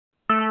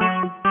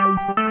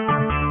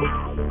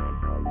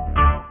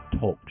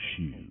Talk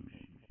Show.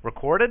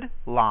 Recorded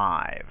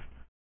live.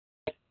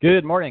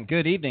 Good morning,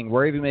 good evening,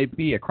 wherever you may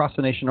be across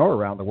the nation or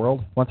around the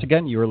world. Once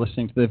again, you are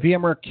listening to the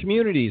VMware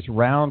Communities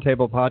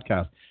Roundtable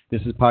Podcast.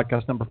 This is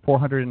podcast number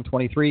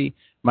 423.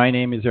 My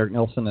name is Eric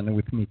Nilsson, and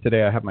with me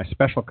today I have my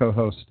special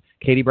co-host,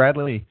 Katie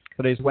Bradley.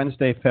 Today's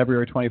Wednesday,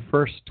 February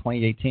 21st,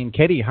 2018.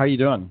 Katie, how are you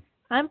doing?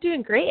 I'm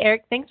doing great,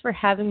 Eric. Thanks for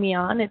having me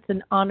on. It's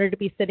an honor to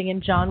be sitting in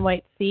John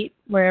White's seat,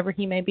 wherever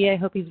he may be. I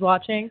hope he's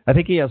watching. I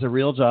think he has a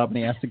real job, and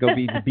he has to go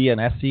be an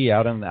SE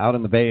out in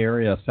the Bay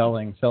Area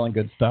selling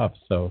good stuff.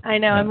 So I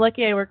know. Yeah. I'm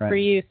lucky I work for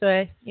you, so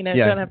I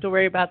don't have to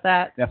worry about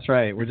that. That's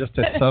right. We're just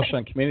a social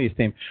and communities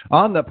team.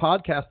 On the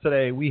podcast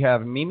today, we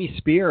have Mimi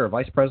Spier,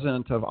 Vice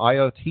President of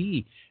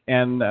IoT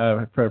and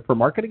for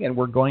marketing, and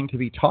we're going to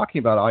be talking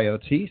about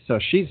IoT. So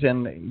she's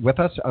in with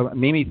us.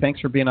 Mimi, thanks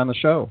for being on the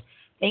show.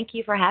 Thank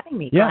you for having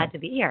me. Glad to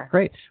be here.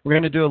 Great. We're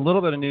going to do a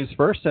little bit of news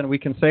first, and we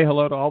can say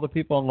hello to all the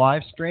people on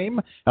live stream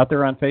out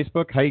there on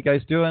Facebook. How you guys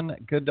doing?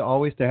 Good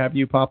to have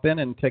you pop in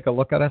and take a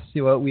look at us,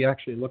 see what we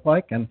actually look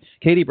like. And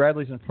Katie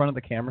Bradley's in front of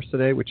the cameras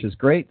today, which is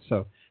great,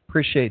 so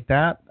appreciate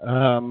that.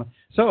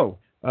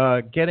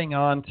 Getting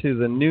on to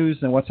the news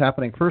and what's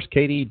happening first,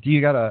 Katie, do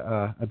you got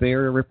a Bay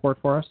Area report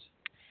for us?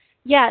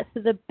 Yeah, so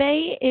the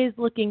Bay is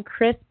looking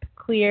crisp,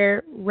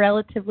 clear,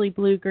 relatively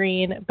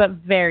blue-green, but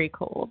very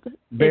cold.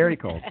 Very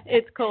cold.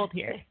 It's cold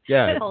here.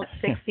 Yeah. Cold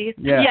 60s.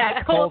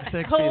 Yeah, cold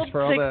 60s cold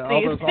for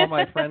all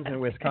my friends in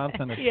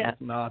Wisconsin. It's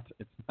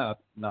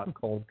not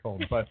cold.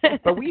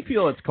 But we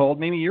feel it's cold.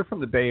 Maybe you're from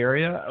the Bay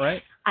Area,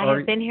 right? I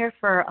have been here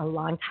for a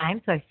long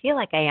time, so I feel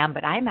like I am,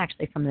 but I'm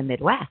actually from the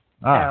Midwest.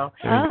 I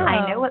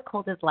know what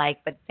cold is like,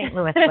 but St.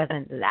 Louis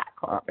wasn't that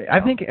cold. So.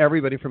 I think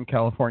everybody from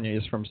California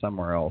is from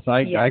somewhere else.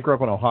 I grew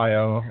up in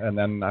Ohio, and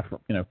then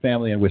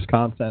family in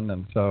Wisconsin,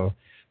 and so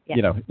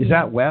is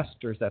that west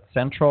or is that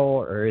central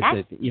or is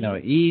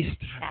it east?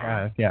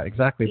 Yeah,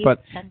 exactly. East,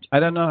 but central. I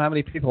don't know how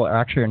many people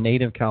actually are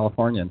native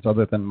Californians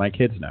other than my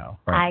kids now.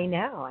 Right? I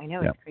know,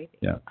 it's crazy.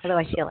 Yeah. Although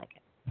I feel like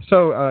it.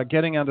 So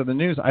getting onto the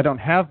news, I don't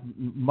have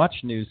much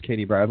news,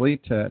 Katie Bradley,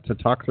 to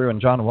talk through,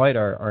 and John White,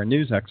 our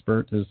news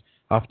expert, is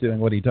off doing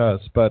what he does.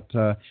 But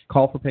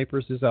Call for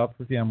Papers is out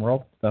for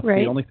VMworld. That's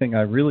right. The only thing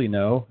I really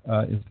know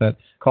is that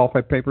Call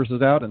for Papers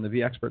is out, and the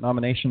vExpert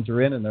nominations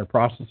are in, and they're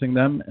processing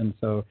them, and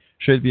so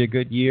should be a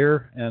good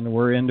year, and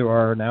we're into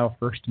our now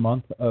first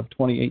month of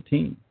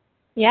 2018.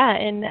 Yeah,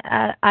 and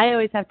I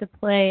always have to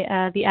play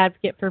the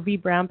advocate for V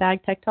Brown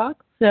Bag Tech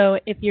Talk. So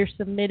if you're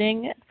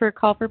submitting for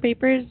Call for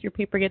Papers, your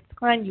paper gets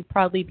declined, you'll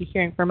probably be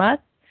hearing from us.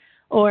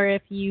 Or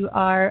if you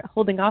are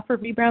holding off for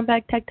V Brown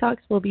Bag Tech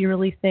Talks, we'll be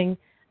releasing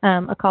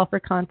a call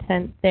for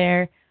content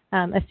there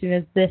as soon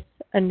as this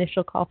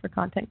initial call for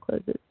content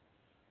closes.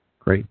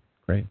 Great.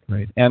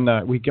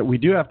 And we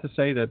do have to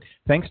say that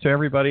thanks to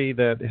everybody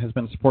that has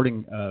been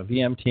supporting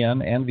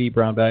VMTN and V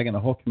Brown Bag and the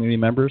whole community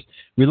members,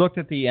 we looked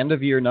at the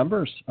end-of-year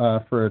numbers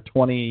for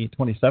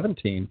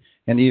 2017,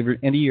 and the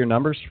end-of-year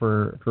numbers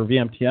for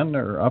VMTN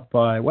are up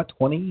by,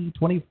 20,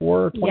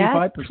 24, 25%?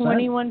 Yeah,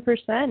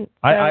 21%.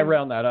 I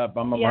round that up.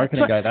 I'm a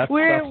marketing guy.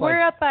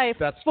 We're up by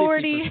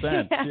 40.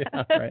 50%.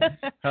 Yeah,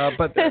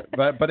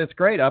 right. But it's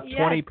great, up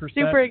 20%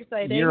 super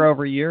exciting. Year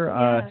over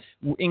year.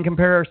 In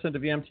comparison to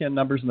VMTN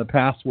numbers in the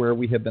past where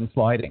we have been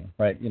sliding,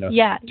 right?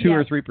 2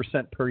 or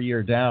 3% per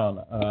year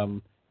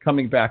down,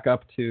 coming back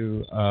up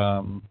to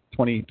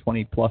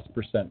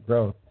 20+%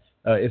 growth.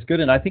 Is good,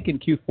 and I think in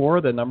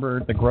Q4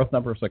 the growth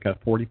number was like at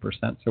 40%.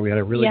 So we had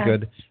a really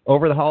good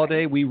over the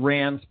holiday. We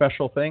ran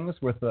special things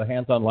with the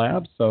hands-on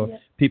labs, so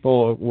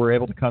people were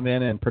able to come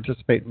in and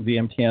participate in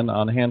VMTN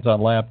on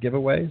hands-on lab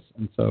giveaways,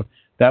 and so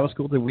that was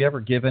cool. Did we ever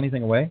give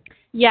anything away?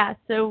 Yeah,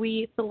 so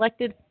we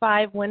selected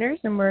 5 winners,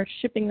 and we're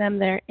shipping them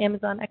their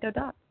Amazon Echo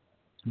Dot.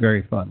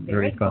 Very fun.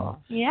 Very fun. Cool.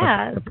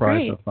 Yeah, the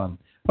prize great. of fun.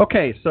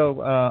 Okay,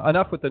 so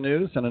enough with the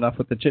news and enough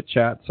with the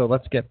chit-chat. So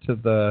let's get to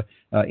the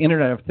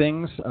Internet of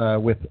Things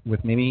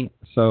with Mimi.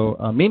 So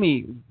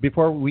Mimi,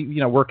 before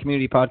we're a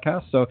community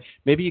podcast, so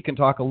maybe you can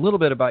talk a little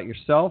bit about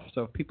yourself.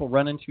 So if people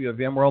run into you at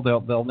VMworld,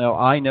 they'll know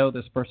I know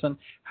this person.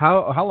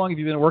 How long have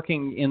you been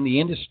working in the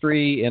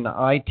industry, in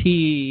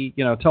IT?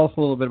 Tell us a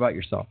little bit about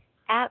yourself.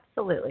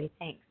 Absolutely,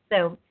 thanks.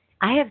 So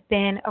I have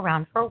been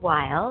around for a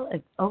while,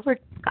 over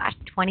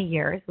 20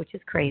 years, which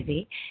is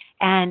crazy.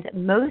 And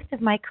most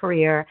of my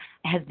career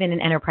has been in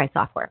enterprise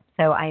software.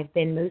 So I've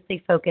been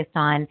mostly focused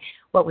on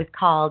what was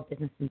called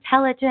business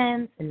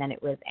intelligence, and then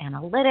it was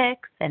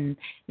analytics, and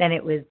then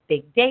it was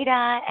big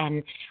data.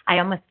 And I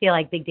almost feel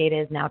like big data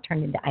is now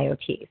turned into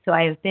IoT. So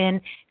I have been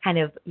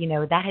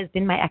that has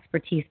been my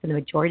expertise for the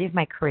majority of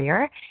my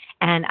career.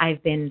 And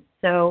I've been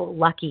so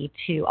lucky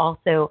to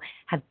also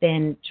have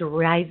been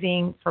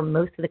driving for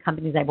most of the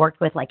companies I've worked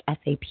with, like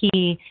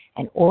SAP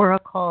and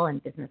Oracle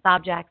and Business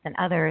Objects and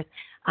others.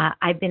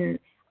 I've been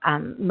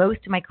most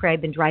of my career,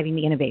 I've been driving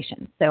the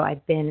innovation. So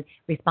I've been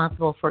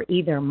responsible for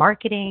either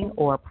marketing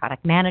or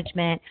product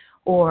management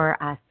or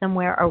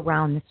somewhere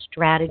around the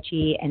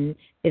strategy and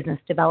business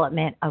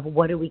development of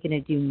what are we going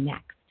to do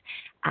next.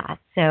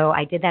 So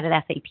I did that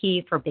at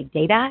SAP for big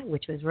data,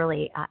 which was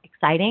really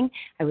exciting.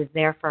 I was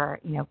there for,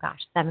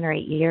 7 or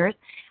 8 years.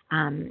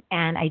 And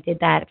I did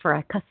that for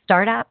a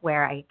startup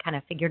where I kind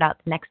of figured out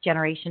the next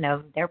generation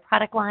of their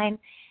product line.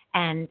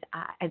 And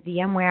at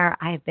VMware,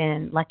 I've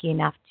been lucky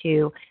enough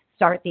to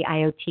start the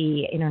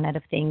IoT Internet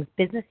of Things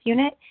business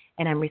unit,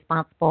 and I'm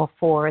responsible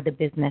for the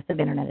business of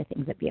Internet of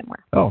Things at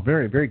VMware. Oh,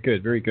 very, very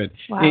good, very good.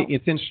 Wow.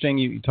 It's interesting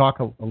you talk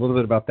a little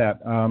bit about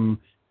that.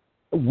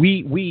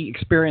 We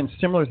experienced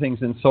similar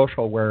things in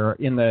social, where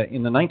in the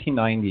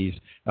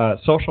 1990s,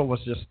 social was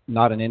just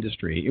not an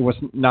industry. It was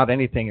not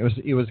anything.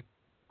 It was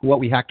what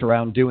we hacked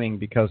around doing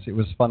because it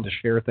was fun to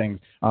share things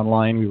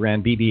online. We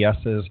ran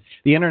BBSs.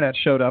 The internet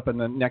showed up, and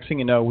the next thing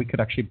you know, we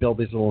could actually build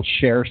these little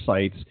share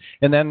sites.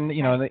 And then,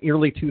 in the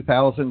early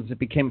 2000s, it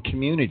became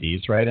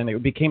communities, right? And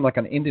it became like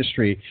an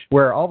industry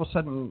where all of a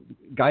sudden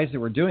guys that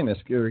were doing this,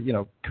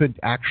 could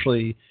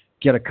actually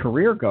get a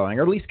career going,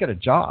 or at least get a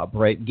job,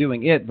 right,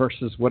 doing it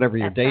versus whatever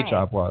your day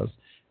job was.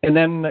 And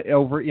then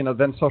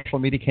then social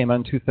media came out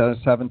in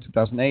 2007,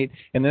 2008,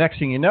 and the next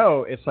thing you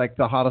know, it's like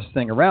the hottest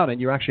thing around, and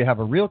you actually have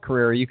a real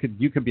career. You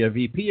could be a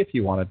VP if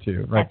you wanted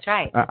to, right? That's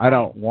right. I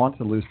don't want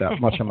to lose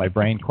that much of my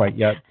brain quite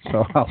yet,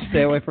 so I'll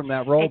stay away from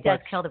that role. It does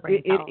kill the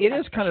brain. It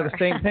is kind of the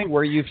same thing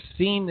where you've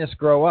seen this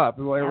grow up,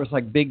 where it was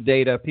like big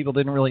data. People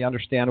didn't really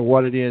understand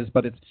what it is,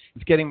 but it's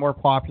getting more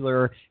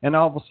popular, and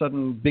all of a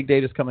sudden, big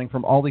data is coming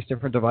from all these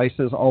different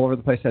devices all over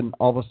the place, and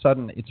all of a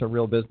sudden, it's a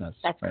real business.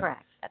 That's right?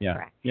 correct. That's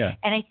correct. Yeah.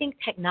 And I think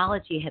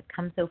technology has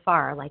come so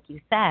far, like you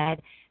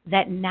said,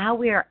 that now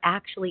we are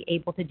actually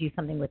able to do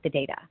something with the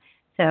data.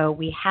 So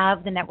we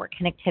have the network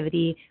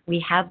connectivity, we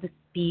have the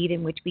speed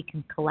in which we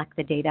can collect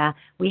the data,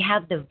 we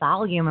have the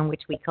volume in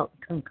which we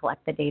can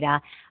collect the data,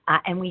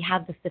 and we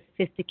have the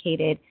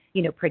sophisticated,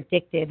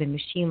 predictive and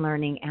machine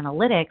learning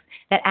analytics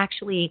that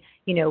actually,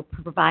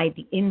 provide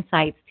the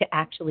insights to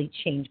actually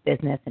change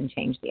business and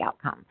change the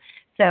outcome.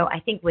 So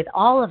I think with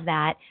all of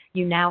that,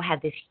 you now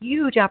have this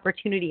huge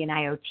opportunity in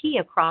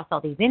IoT across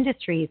all these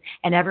industries,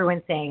 and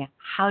everyone's saying,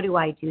 how do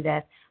I do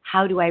this?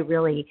 How do I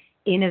really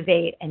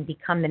innovate and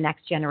become the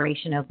next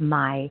generation of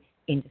my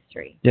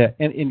industry? Yeah,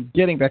 and in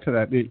getting back to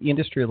that, the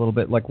industry a little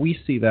bit, like we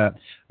see that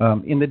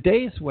in the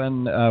days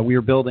when we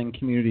were building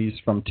communities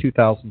from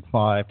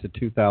 2005 to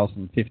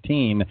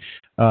 2015,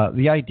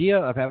 the idea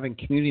of having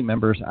community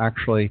members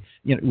actually,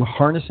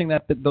 harnessing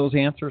those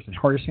answers and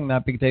harnessing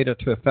that big data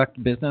to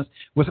affect business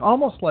was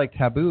almost like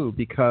taboo,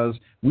 because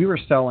we were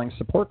selling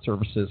support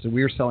services and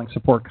we were selling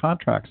support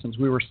contracts and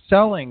we were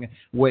selling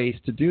ways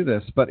to do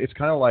this. But it's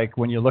kind of like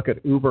when you look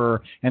at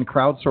Uber and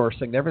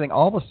crowdsourcing and everything,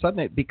 all of a sudden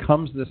it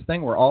becomes this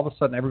thing where all of a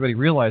sudden everybody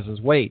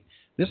realizes, wait,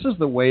 this is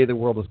the way the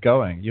world is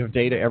going. You have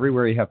data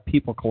everywhere. You have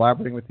people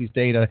collaborating with these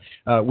data.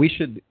 We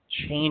should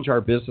change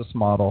our business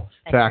model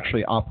to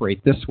actually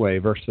operate this way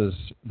versus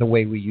the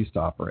way we used to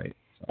operate.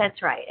 So.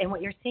 That's right. And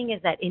what you're seeing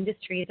is that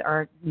industries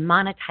are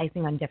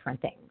monetizing on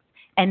different things.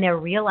 And they're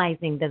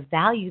realizing the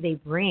value they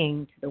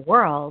bring to the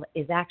world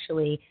is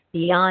actually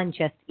beyond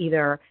just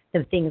either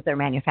the things they're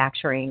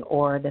manufacturing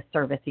or the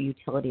service or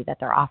utility that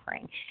they're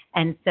offering.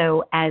 And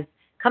so as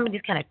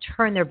companies kind of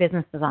turn their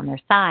businesses on their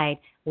side,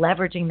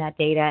 leveraging that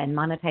data and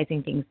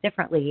monetizing things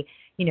differently,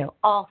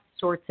 all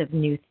sorts of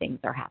new things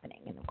are happening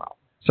in the world.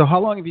 So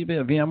how long have you been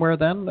at VMware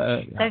then?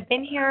 So I've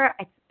been here,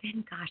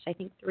 I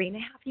think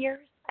 3.5 years.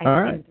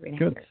 All right,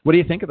 good. What do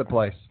you think of the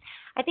place?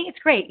 I think it's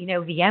great.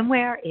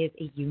 VMware is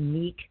a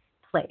unique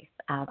place.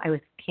 I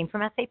came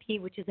from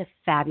SAP, which is a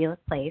fabulous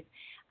place.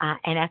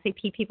 And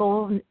SAP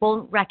people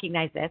will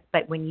recognize this,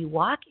 but when you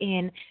walk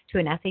in to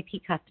an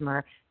SAP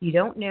customer, you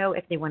don't know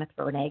if they want to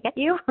throw an egg at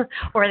you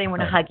or they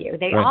want to hug you.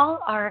 They all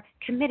are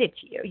committed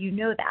to you. You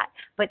know that.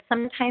 But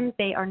sometimes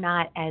they are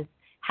not as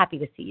happy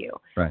to see you.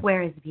 Right.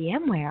 Whereas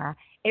VMware,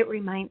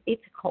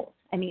 it's a cult.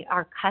 I mean,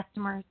 our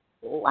customers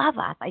love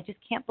us. I just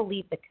can't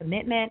believe the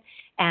commitment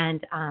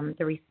and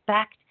the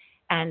respect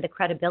and the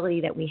credibility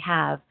that we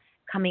have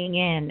coming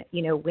in,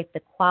 with the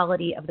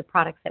quality of the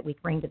products that we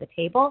bring to the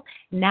table.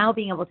 Now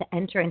being able to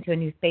enter into a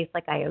new space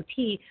like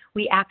IoT,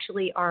 we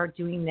actually are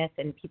doing this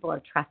and people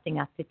are trusting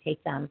us to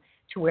take them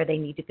to where they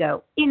need to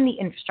go in the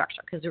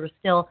infrastructure, because we're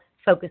still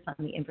focused on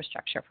the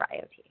infrastructure for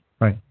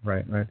IoT.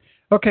 Right.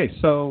 Okay,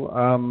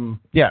 so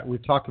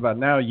we've talked about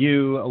now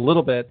you a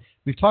little bit.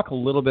 We've talked a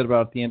little bit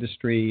about the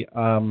industry,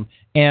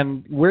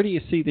 and where do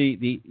you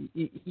see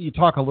you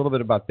talk a little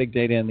bit about big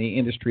data in the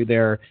industry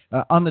there.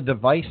 On the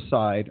device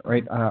side,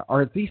 right,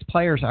 are these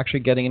players actually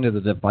getting into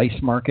the device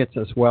markets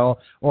as well,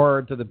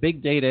 or do the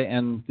big data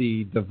and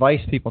the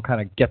device people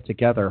kind of get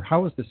together?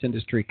 How is this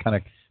industry kind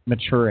of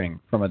maturing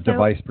from a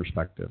device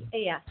perspective?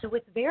 Yeah, so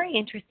what's very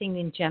interesting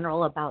in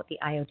general about the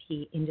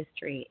IoT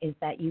industry is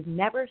that you've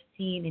never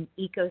seen an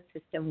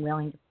ecosystem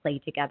willing to play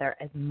together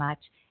as much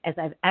as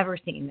I've ever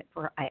seen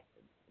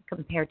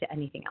compared to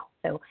anything else.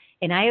 So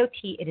in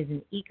IoT, it is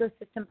an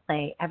ecosystem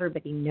play.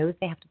 Everybody knows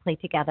they have to play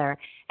together.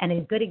 And a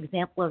good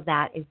example of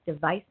that is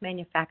device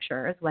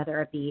manufacturers,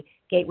 whether it be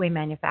gateway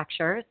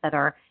manufacturers that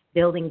are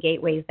building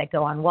gateways that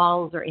go on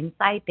walls or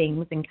inside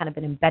things in kind of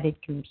an embedded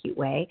compute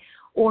way,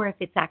 or if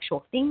it's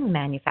actual thing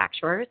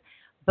manufacturers,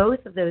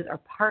 both of those are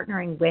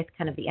partnering with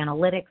kind of the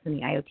analytics and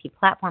the IoT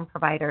platform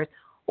providers,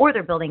 or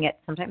they're building it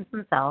sometimes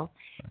themselves,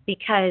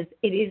 because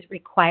it is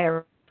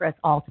required for us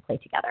all to play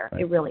together.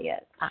 Right. It really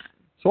is.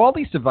 So all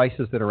these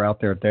devices that are out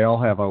there, they all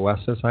have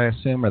OSs, I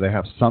assume, or they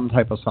have some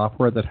type of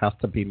software that has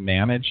to be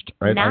managed,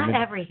 right? Not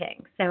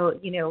everything. So,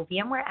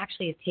 VMware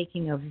actually is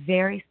taking a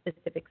very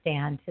specific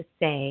stand to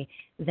say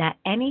that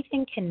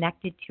anything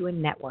connected to a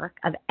network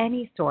of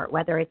any sort,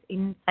 whether it's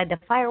inside the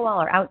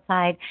firewall or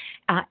outside,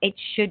 it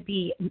should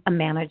be a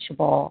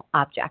manageable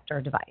object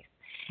or device.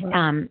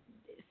 Right.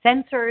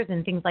 Sensors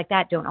and things like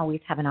that don't always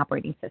have an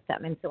operating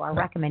system. And so our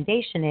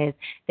recommendation is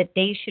that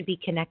they should be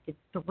connected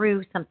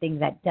through something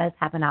that does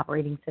have an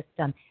operating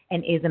system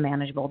and is a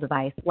manageable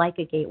device, like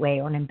a gateway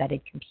or an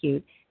embedded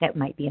compute that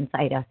might be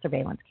inside a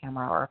surveillance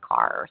camera or a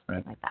car or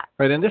something like that.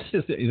 Right, and this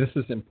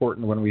is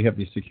important when we have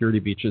these security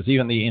breaches.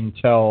 Even the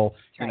Intel,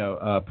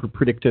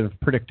 predictive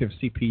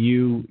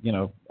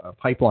CPU,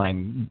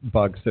 pipeline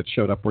bugs that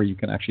showed up where you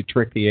can actually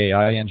trick the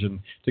AI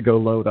engine to go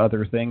load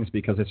other things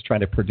because it's trying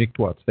to predict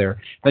what's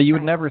there. Now, you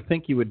would never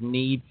think you would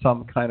need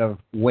some kind of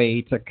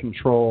way to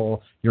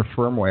control your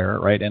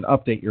firmware, right, and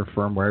update your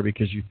firmware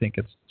because you think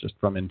it's just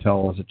from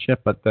Intel as a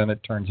chip, but then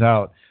it turns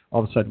out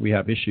all of a sudden we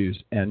have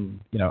issues, and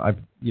you have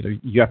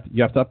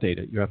to update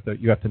it. You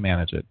have to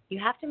manage it. You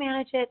have to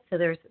manage it. So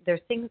there's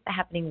things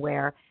happening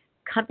where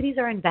companies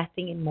are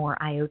investing in more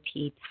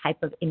IoT type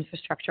of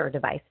infrastructure or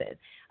devices.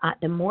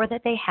 The more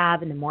that they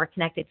have and the more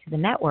connected to the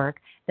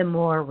network, the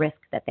more risk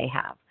that they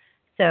have.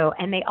 So,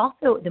 and they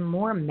also, the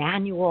more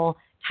manual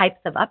types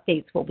of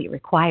updates will be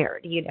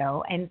required,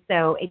 and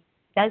so it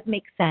does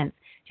make sense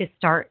to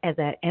start as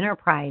an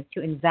enterprise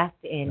to invest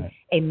in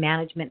a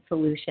management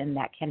solution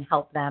that can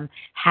help them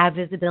have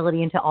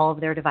visibility into all of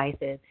their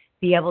devices,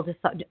 be able to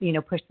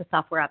push the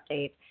software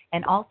updates,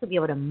 and also be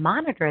able to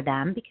monitor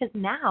them, because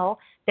now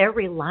they're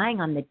relying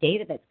on the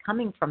data that's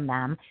coming from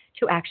them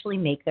to actually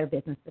make their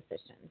business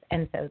decisions.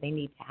 And so they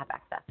need to have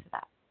access to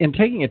that. And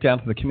taking it down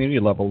to the community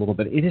level a little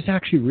bit, it is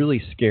actually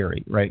really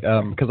scary, right?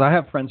 Because I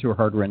have friends who are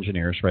hardware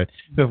engineers, right,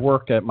 who have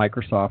worked at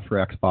Microsoft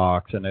for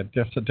Xbox and at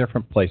just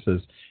different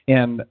places.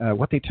 And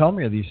what they tell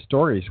me are these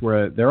stories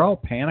where they're all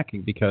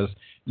panicking because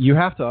you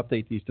have to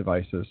update these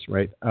devices,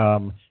 right?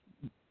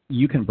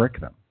 You can brick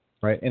them.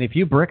 Right, and if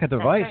you brick a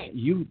device,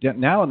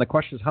 now, and the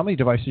question is how many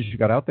devices you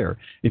got out there.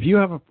 If you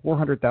have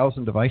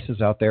 400,000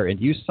 devices out there and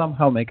you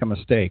somehow make a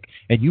mistake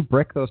and you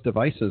brick those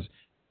devices,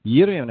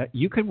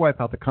 you could wipe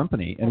out the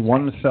company in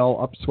one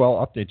swell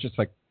update, just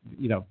like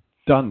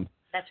done.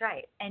 That's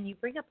right, and you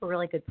bring up a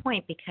really good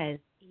point because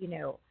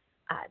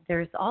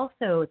there's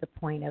also the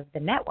point of the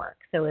network.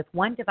 So if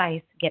one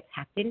device gets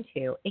hacked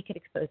into, it could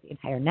expose the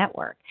entire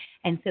network,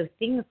 and so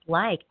things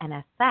like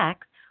NSX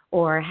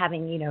or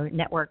having,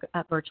 network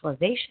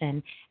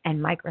virtualization and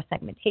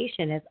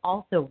microsegmentation is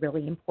also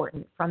really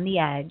important from the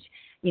edge,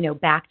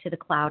 back to the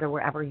cloud or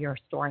wherever you're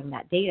storing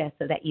that data,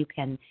 so that you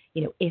can,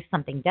 if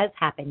something does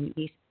happen,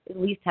 you at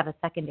least have a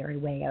secondary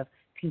way of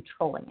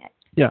controlling it.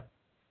 Yeah.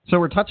 So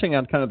we're touching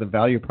on kind of the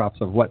value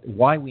props of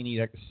why we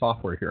need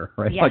software here,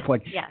 right? Yeah,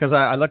 because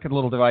I look at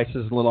little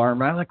devices, little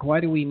ARM, I'm like, why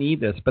do we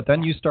need this? But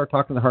then you start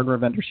talking to the hardware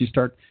vendors, you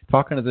start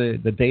talking to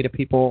the data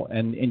people,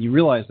 and you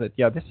realize that,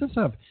 this is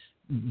a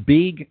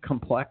big,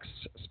 complex,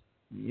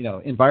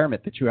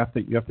 environment that you have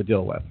to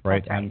deal with,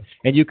 right? And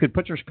you could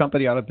put your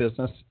company out of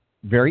business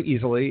very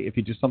easily if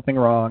you do something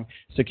wrong.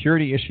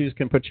 Security issues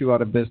can put you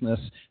out of business.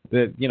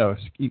 That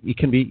it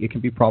can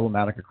be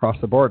problematic across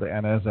the board.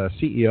 And as a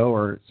CEO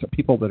or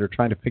people that are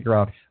trying to figure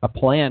out a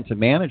plan to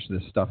manage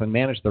this stuff and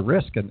manage the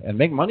risk and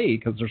make money,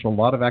 because there's a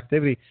lot of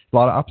activity, a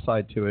lot of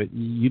upside to it,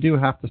 you do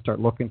have to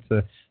start looking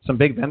to some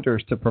big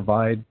vendors to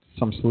provide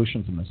some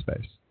solutions in this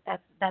space.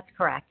 That's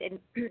correct. And,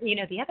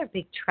 the other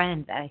big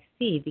trend that I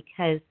see,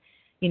 because,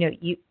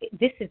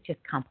 this is just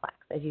complex,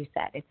 as you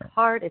said. It's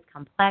hard, it's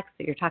complex.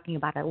 So you're talking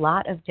about a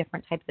lot of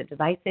different types of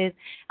devices.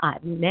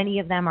 Many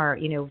of them are,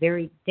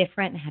 very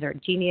different,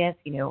 heterogeneous,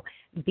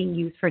 being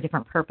used for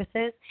different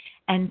purposes.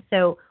 And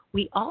so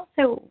we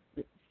also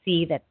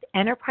see that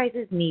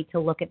enterprises need to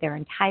look at their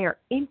entire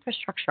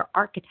infrastructure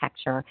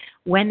architecture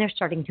when they're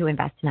starting to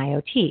invest in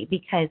IoT,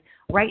 because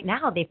right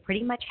now they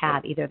pretty much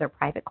have either their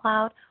private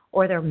cloud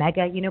or their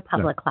mega,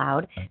 public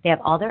cloud. They have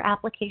all their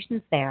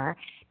applications there.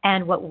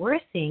 And what we're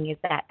seeing is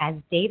that as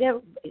data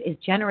is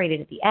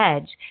generated at the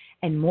edge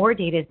and more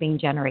data is being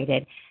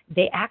generated,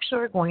 they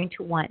actually are going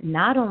to want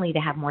not only to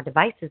have more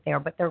devices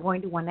there, but they're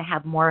going to want to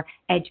have more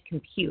edge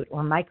compute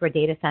or micro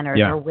data centers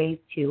or ways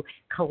to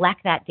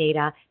collect that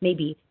data,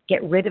 maybe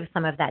get rid of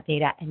some of that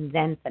data, and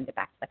then send it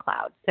back to the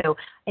cloud. So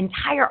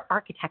entire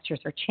architectures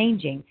are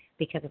changing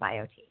because of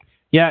IoT.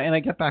 Yeah, and I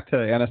get back to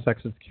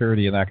NSX and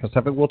security and that kind of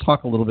stuff, but we'll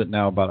talk a little bit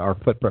now about our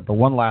footprint. But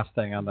one last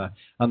thing on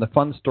the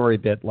fun story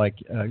bit,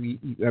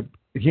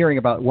 hearing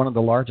about one of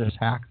the largest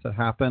hacks that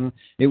happened,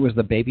 it was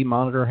the baby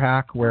monitor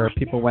hack where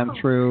people went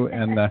through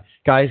and the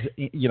guys,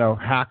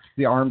 hacked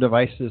the ARM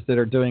devices that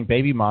are doing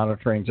baby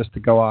monitoring just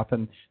to go off,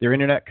 and they're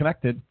internet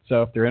connected.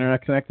 So if they're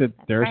internet connected,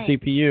 they're a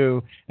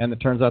CPU, and it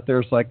turns out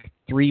there's like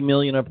 3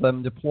 million of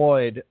them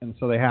deployed, and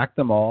so they hacked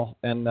them all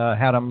and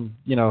had them,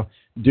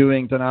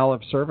 doing denial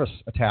of service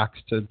attacks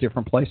to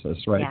different places,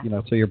 right? Yeah.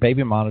 So your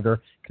baby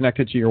monitor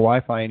connected to your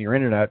Wi-Fi and your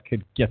internet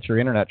could get your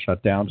internet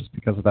shut down just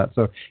because of that.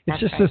 So it's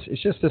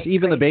just this.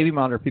 Even the baby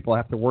monitor people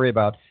have to worry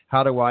about,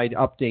 how do I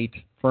update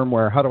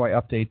firmware? How do I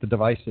update the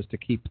devices to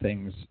keep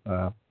things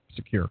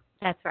secure?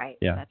 That's right.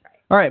 Yeah. That's right.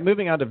 All right,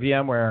 moving on to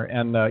VMware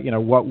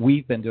and what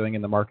we've been doing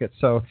in the market.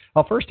 So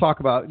I'll first talk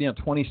about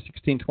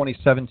 2016,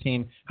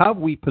 2017. How have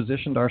we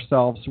positioned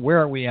ourselves?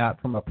 Where are we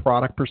at from a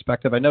product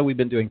perspective? I know we've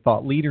been doing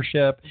thought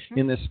leadership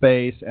in this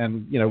space,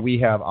 and we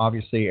have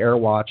obviously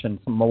AirWatch and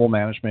some mobile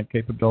management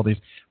capabilities.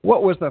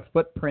 What was the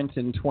footprint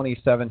in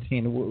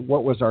 2017?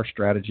 What was our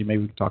strategy?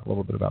 Maybe we can talk a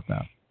little bit about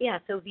that. Yeah,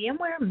 so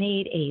VMware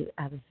made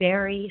a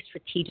very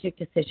strategic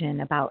decision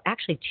about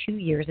actually 2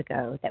 years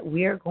ago that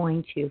we're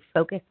going to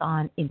focus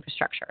on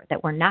infrastructure,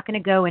 that we're not going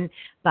to go and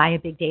buy a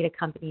big data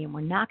company, and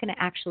we're not going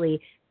to actually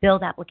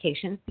build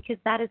applications, because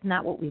that is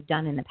not what we've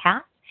done in the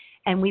past,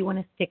 and we want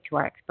to stick to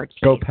our expertise.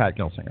 Go Pat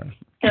Gelsinger.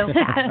 So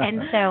Pat.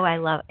 And so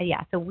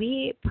so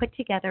we put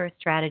together a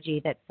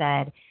strategy that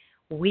said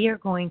we are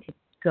going to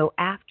go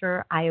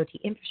after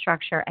IoT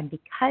infrastructure, and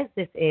because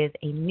this is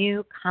a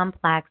new,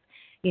 complex,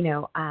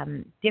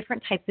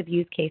 different types of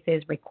use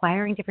cases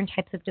requiring different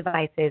types of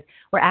devices,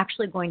 we're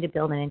actually going to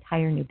build an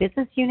entire new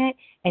business unit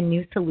and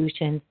new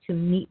solutions to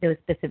meet those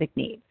specific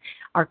needs.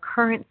 Our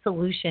current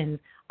solutions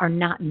are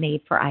not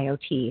made for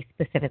IoT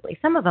specifically.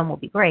 Some of them will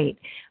be great,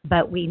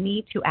 but we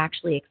need to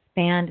actually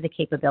expand the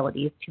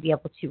capabilities to be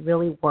able to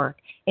really work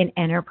in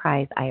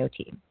enterprise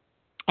IoT.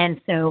 And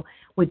so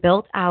we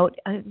built out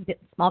a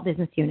small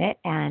business unit,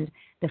 and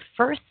the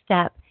first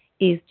step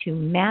is to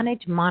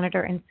manage,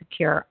 monitor, and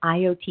secure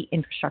IoT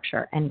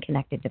infrastructure and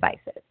connected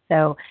devices.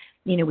 So,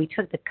 we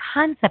took the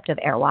concept of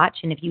AirWatch,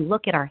 and if you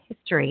look at our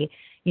history,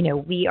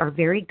 we are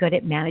very good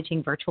at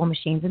managing virtual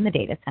machines in the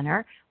data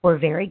center. We're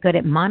very good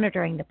at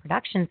monitoring the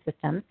production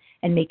systems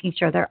and making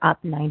sure they're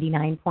up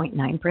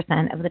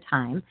 99.9% of the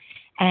time.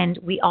 And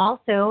we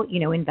also,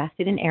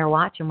 invested in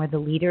AirWatch, and we're the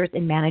leaders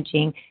in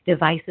managing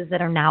devices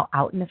that are now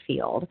out in the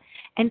field.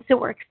 And so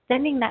we're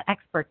extending that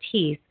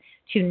expertise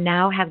to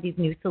now have these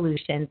new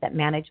solutions that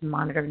manage,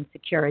 monitor, and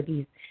secure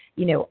these,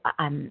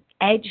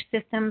 edge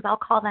systems, I'll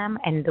call them.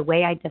 And the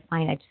way I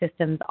define edge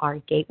systems are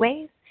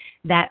gateways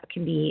that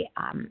can be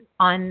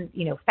on,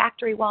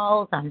 factory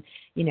walls, on,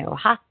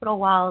 hospital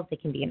walls. They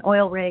can be in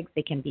oil rigs.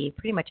 They can be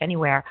pretty much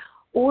anywhere,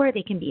 or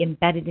they can be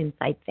embedded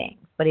inside things.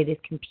 But it is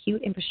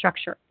compute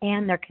infrastructure,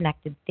 and they're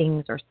connected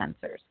things or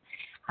sensors.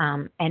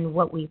 And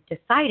what we've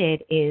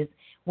decided is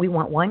we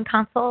want one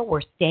console. We're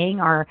staying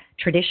our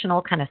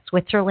traditional kind of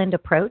Switzerland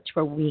approach,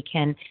 where we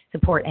can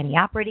support any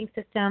operating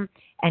system,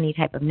 any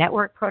type of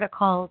network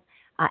protocols,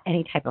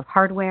 any type of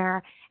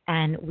hardware.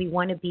 And we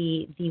want to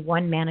be the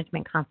one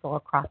management console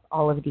across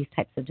all of these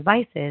types of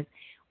devices.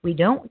 We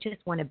don't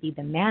just want to be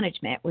the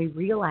management. We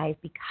realize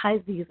because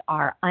these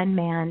are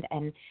unmanned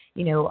and,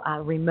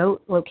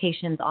 remote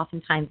locations,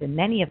 oftentimes in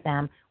many of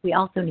them, we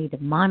also need to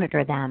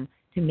monitor them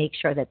to make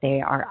sure that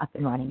they are up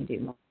and running and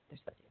doing what they're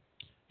supposed to do.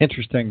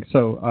 Interesting.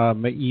 So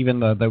even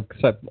the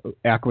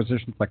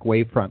acquisitions like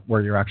Wavefront,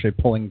 where you're actually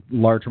pulling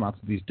large amounts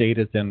of these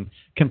data in,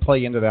 can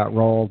play into that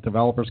role.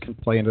 Developers can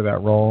play into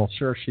that role.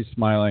 Sure, she's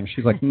smiling.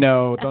 She's like,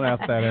 no, don't ask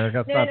that, Eric.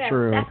 That's not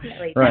true.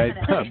 Definitely, right?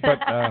 Definitely.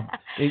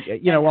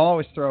 But I'll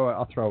always throw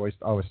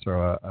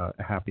a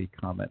happy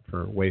comment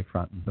for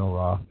Wavefront and Bill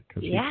Roth,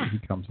 because he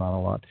comes on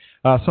a lot.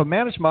 So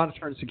manage,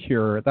 monitor, and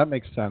secure. That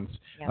makes sense.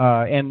 Yep.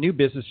 And new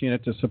business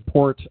unit to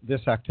support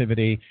this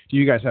activity. Do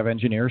you guys have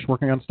engineers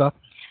working on stuff?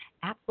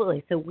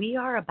 Absolutely. So we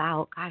are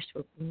about,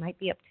 we might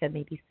be up to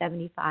maybe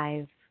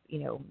 75,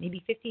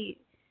 maybe 50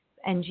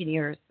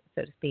 engineers,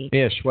 so to speak.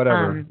 Ish,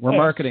 whatever. We're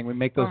marketing. We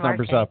make those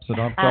numbers up, so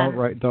don't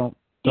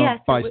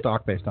buy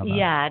stock based on that.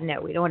 Yeah, no,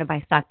 we don't want to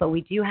buy stock, but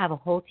we do have a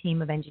whole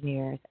team of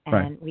engineers,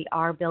 and we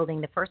are building.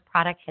 The first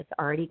product has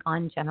already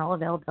gone general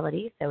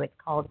availability, so it's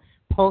called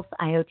Pulse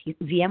IoT,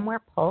 VMware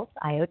Pulse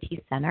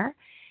IoT Center,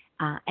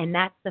 and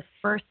that's the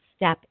first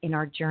step in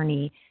our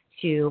journey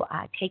to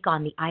take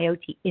on the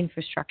IoT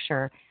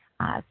infrastructure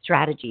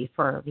strategy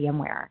for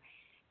VMware.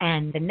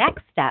 And the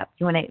next step,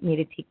 you want me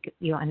to take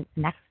you on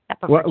the next step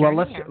of our journey?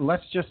 Well,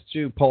 let's just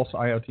do Pulse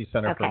IoT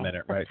Center for a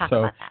minute, right? Talk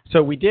about that.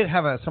 So we did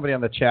have somebody on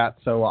the chat,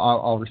 so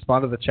I'll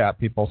respond to the chat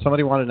people.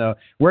 Somebody wanted to know,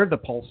 where did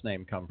the Pulse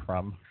name come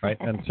from, right?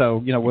 And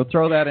so, we'll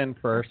throw that in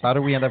first. How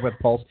do we end up with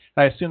Pulse?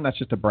 I assume that's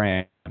just a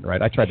brand,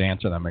 right? I tried to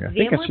answer them. I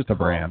think it's just a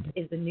brand. VMware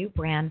Pulse is the new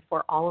brand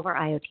for all of our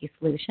IoT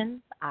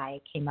solutions.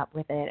 I came up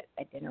with it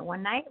at dinner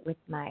one night with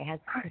my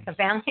husband and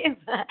family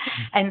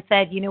and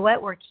said, you know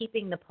what, we're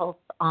keeping the pulse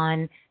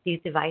on these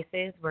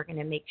devices. We're going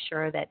to make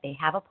sure that they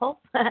have a pulse.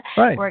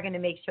 Right. We're going to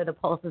make sure the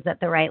pulse is at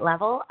the right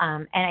level.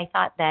 And I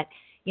thought that,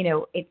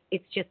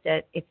 it's just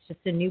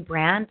a new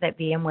brand that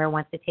VMware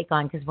wants to take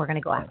on because we're going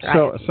to go after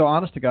it. So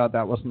honest to God,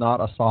 that was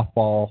not a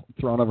softball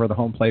thrown over the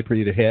home plate for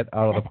you to hit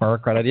out of the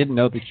park, right? I didn't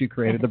know that you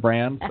created the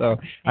brand, so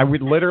I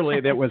would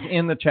literally, that was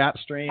in the chat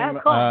stream,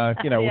 cool.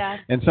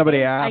 And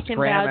somebody asked,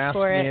 Graham asked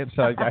me, it,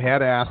 so I had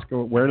to ask,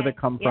 where did it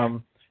come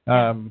from?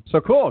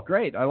 So cool,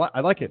 great. I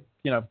like it.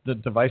 The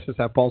devices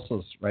have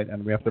pulses, right?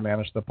 And we have to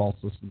manage the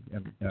pulses.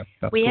 And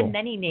that's we cool. had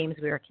many names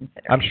we were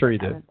considering. I'm sure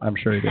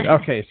you did.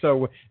 Okay,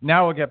 so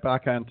now we'll get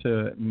back on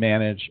to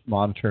manage,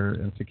 monitor,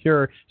 and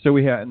secure. So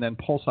we have, and then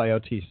Pulse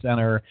IoT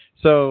Center.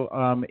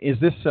 So is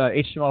this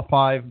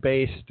HTML5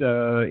 based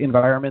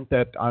environment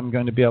that I'm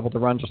going to be able to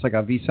run just like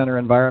a vCenter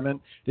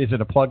environment? Is it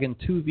a plugin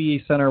to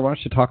vCenter? Why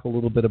don't you talk a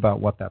little bit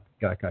about what that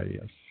guy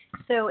is?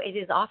 So it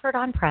is offered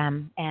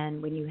on-prem,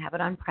 and when you have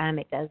it on-prem,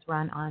 it does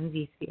run on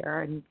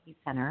vSphere and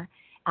vCenter.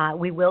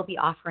 We will be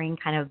offering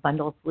kind of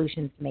bundled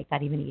solutions to make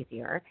that even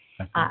easier.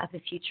 In the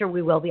future,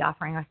 we will be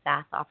offering our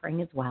SaaS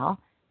offering as well,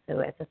 so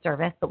as a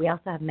service, but we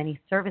also have many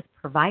service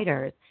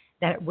providers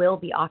that will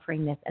be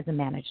offering this as a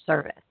managed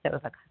service. So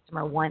if a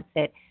customer wants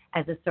it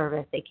as a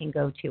service, they can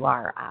go to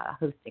our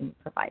hosting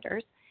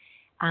providers.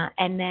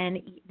 And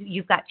then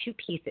you've got two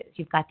pieces.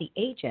 You've got the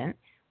agent,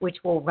 which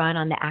will run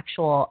on the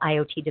actual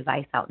IoT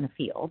device out in the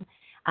field.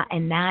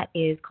 And that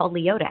is called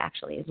Leota,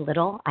 actually. It's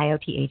Little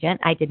IoT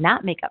Agent. I did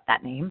not make up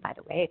that name, by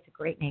the way. It's a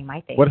great name,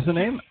 I think. What is the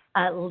name?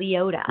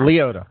 Leota.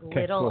 Leota.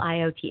 Okay, Little cool.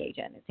 IoT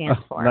Agent, it stands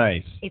for.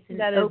 Nice. It's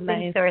an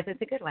open source.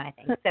 It's a good one, I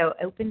think. So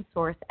open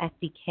source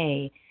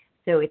SDK.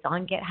 So it's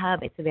on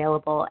GitHub. It's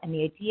available. And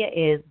the idea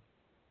is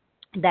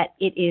that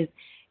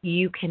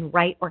you can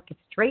write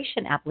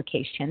orchestration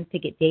applications to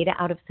get data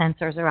out of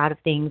sensors or out of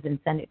things and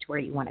send it to where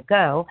you want to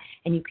go.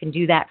 And you can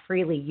do that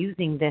freely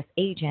using this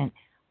agent.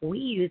 We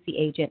use the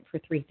agent for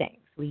three things.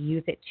 We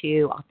use it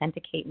to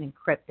authenticate and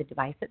encrypt the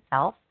device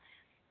itself.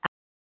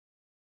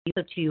 We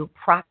use it to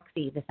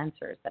proxy the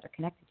sensors that are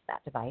connected to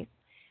that device.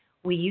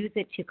 We use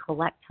it to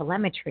collect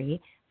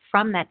telemetry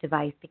from that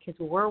device because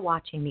we're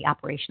watching the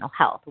operational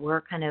health.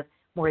 We're kind of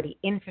more the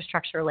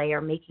infrastructure layer,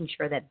 making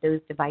sure that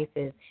those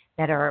devices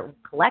that are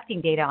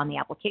collecting data on the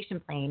application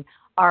plane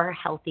are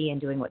healthy and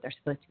doing what they're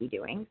supposed to be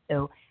doing.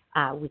 So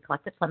we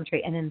collect the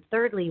telemetry. And then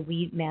thirdly,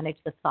 we manage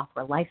the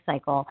software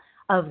lifecycle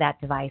of that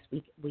device.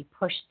 We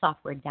push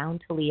software down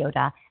to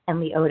Leota,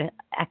 and Leota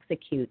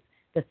executes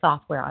the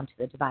software onto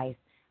the device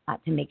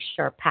to make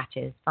sure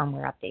patches,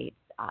 firmware updates,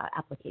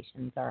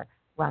 applications are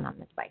run on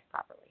the device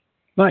properly.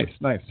 Nice.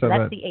 So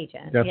that's the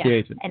agent. That's the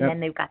agent. And then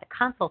they've got the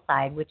console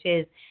side, which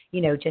is,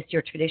 just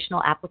your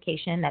traditional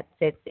application that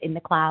sits in the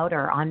cloud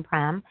or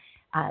on-prem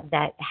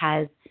that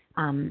has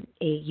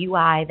a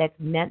UI that's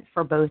meant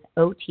for both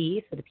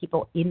OT, so the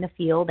people in the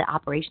field, the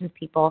operations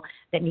people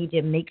that need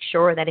to make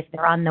sure that if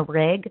they're on the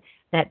rig,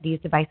 that these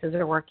devices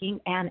are working,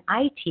 and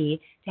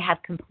IT to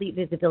have complete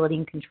visibility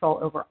and control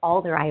over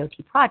all their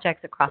IoT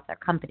projects across their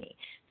company.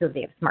 So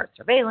they have smart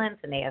surveillance,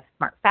 and they have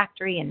smart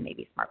factory, and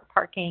maybe smart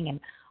parking, and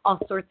all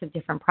sorts of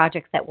different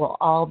projects that will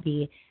all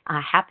be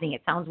happening.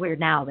 It sounds weird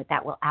now, but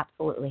that will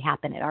absolutely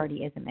happen. It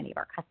already is in many of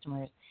our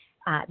customers.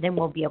 Then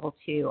we'll be able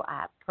to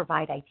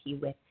provide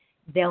IT with,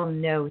 they'll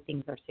know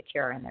things are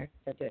secure and they're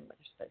doing what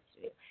they're supposed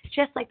to do,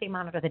 just like they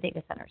monitor the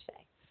data centers today.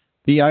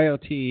 The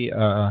IoT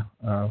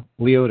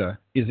Leota,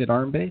 is it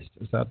ARM-based?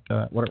 Is that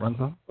what it runs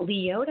on?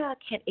 Leota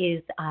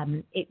is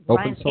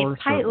open source?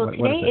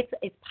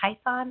 It's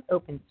Python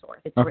open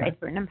source. It's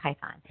written in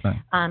Python.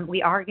 Right.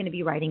 We are going to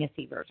be writing a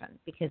C version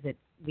because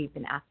we've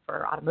been asked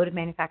for automotive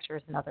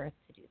manufacturers and others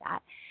to do that.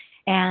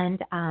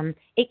 And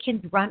it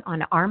can run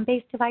on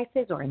ARM-based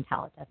devices or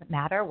Intel. It doesn't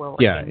matter.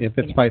 If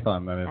it's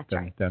Python, then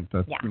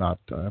that's yeah. not.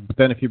 But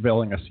then if you're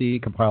building a C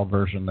compiled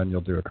version, then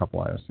you'll do a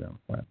couple, I assume.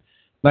 Right.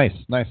 Nice.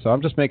 So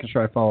I'm just making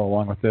sure I follow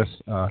along with this.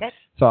 Good.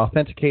 So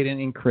authenticate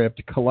and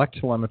encrypt, collect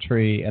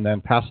telemetry, and then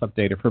pass up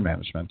data for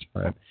management.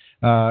 Right.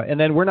 And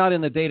then we're not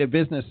in the data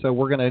business, so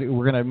we're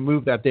gonna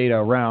move that data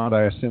around.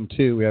 I assume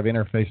too. We have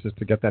interfaces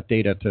to get that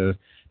data to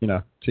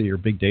your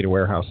big data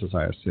warehouses.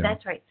 I assume.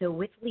 That's right. So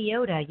with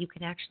Leota, you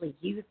can actually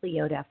use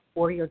Leota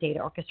for your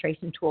data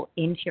orchestration tool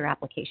into your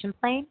application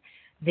plane.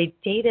 The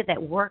data that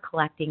we're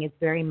collecting is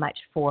very much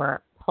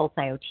for Pulse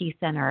IoT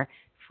Center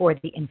for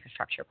the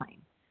infrastructure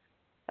plane.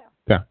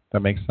 Yeah, that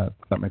makes sense.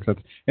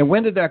 And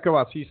when did that go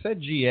out? So you said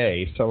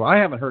GA, so I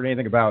haven't heard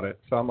anything about it.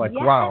 So I'm like,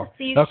 wow.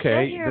 So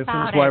okay, this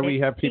is why we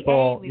have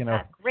people. We've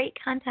got great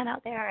content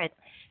out there.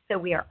 So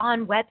we are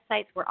on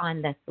websites. We're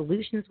on the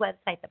solutions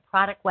website, the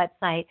product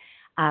website.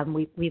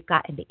 We've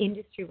got the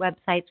industry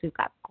websites. We've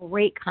got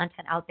great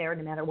content out there.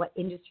 No matter what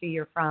industry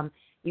you're from,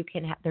 you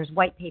can have. There's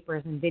white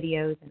papers and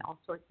videos and all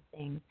sorts of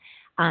things.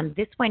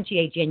 This went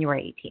GA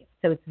January 18th,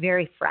 so it's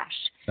very fresh.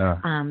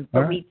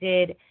 But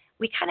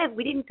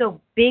we didn't go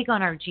big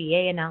on our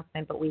GA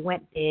announcement, but we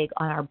went big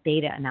on our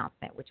beta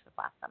announcement, which was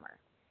last summer.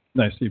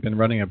 Nice. So you've been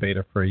running a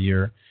beta for a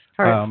year.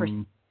 For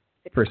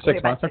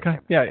 6 months. Okay.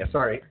 Yeah.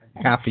 Sorry.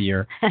 Half a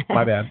year.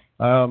 My bad.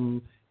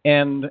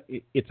 And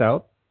it's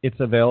out. It's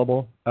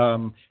available.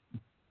 I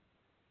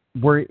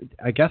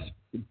guess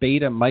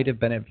beta might have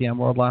been at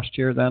VMworld last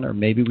year then, or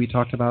maybe we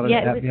talked about it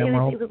at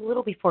VMworld? It was a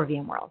little before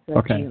VMworld,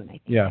 so June, I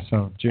think. Yeah,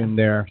 so June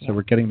there. So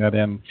we're getting that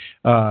in,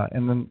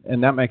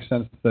 and that makes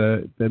sense.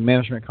 The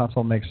management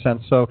console makes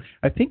sense. So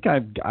I think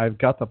I've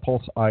got the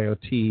Pulse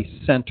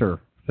IoT Center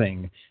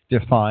thing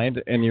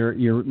defined, and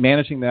you're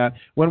managing that.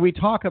 When we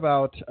talk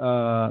about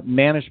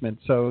management,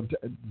 so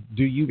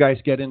do you guys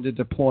get into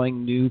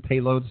deploying new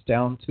payloads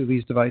down to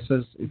these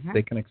devices if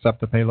they can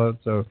accept the payload?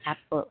 So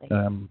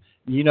absolutely.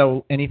 You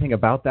know anything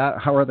about that?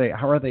 How are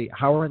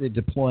they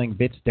deploying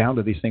bits down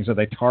to these things? Are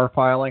they tar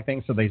filing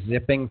things? Are they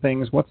zipping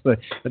things?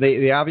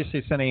 They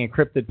obviously sending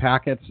encrypted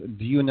packets.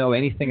 Do you know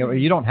anything?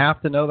 You don't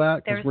have to know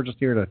that because we're just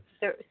here to.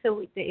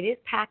 So it is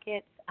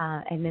packets,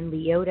 and then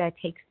Leota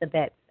takes the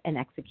bits and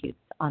executes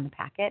on the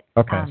packet.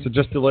 Okay, so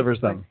just delivers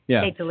them.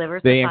 Yeah,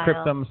 they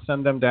encrypt them,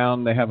 send them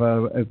down. They have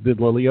the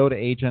Leota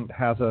agent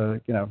has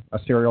a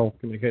serial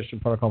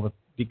communication protocol that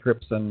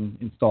decrypts and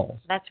installs.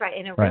 That's right.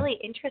 And a really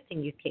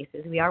interesting use case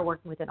is we are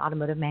working with an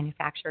automotive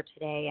manufacturer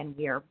today, and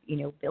we are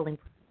building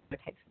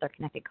prototypes for their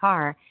connected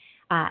car.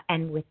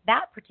 And with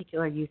that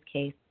particular use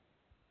case,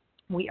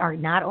 we are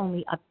not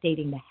only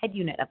updating the head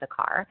unit of the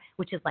car,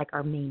 which is like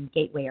our main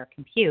gateway or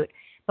compute,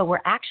 but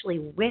we're actually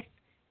with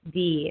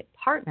the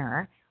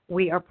partner,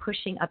 we are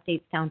pushing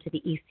updates down to the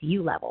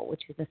ECU level,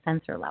 which is the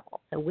sensor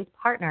level. So with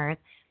partners,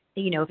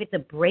 if it's a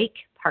brake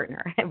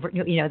partner,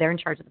 they're in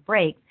charge of the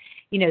brakes,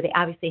 they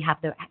obviously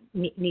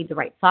need the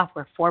right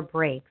software for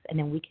brakes, and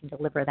then we can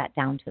deliver that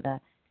down to the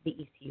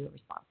ECU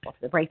responsible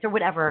for the brakes or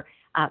whatever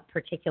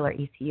particular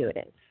ECU it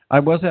is. I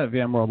was at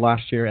VMworld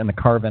last year, and the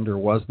car vendor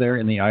was there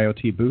in the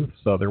IoT booth,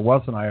 so there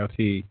was an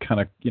IoT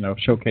kind of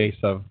showcase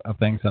of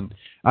things, and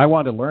I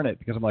wanted to learn it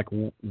because I'm like,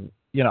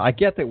 I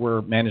get that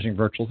we're managing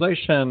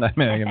virtualization,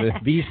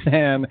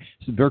 vSAN,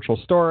 virtual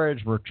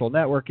storage, virtual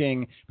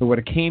networking, but when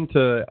it came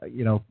to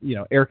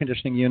air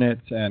conditioning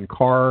units and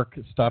car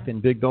stuff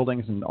in big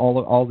buildings and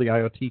all the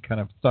IoT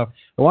kind of stuff,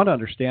 I wanted to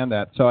understand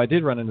that. So I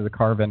did run into the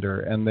car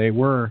vendor, and it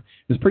was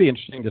pretty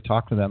interesting to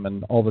talk to them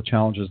and all the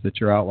challenges that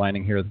you're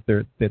outlining here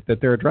that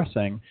they're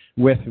addressing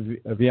with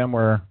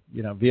VMware,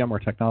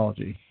 VMware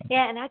technology.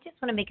 Yeah, and I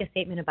just want to make a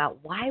statement about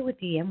why would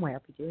VMware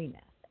be doing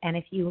this. And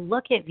if you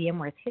look at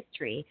VMware's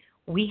history,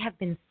 we have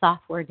been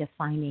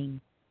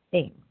software-defining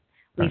things.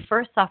 We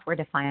first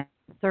software-defined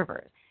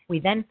servers. We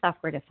then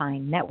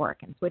software-defined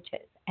network and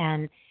switches.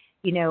 And,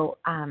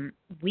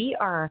 we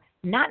are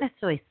not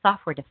necessarily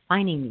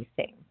software-defining these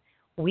things.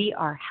 We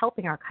are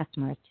helping our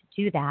customers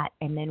to do that,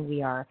 and then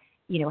we are,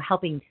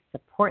 helping to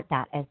support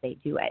that as they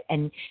do it.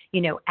 And,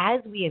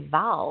 as we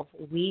evolve,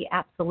 we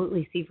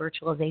absolutely see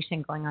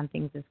virtualization going on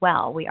things as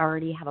well. We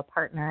already have a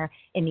partner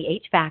in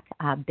the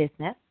HVAC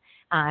business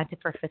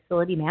for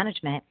facility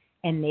management,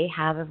 and they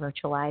have a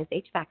virtualized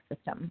HVAC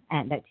system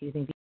and that's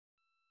using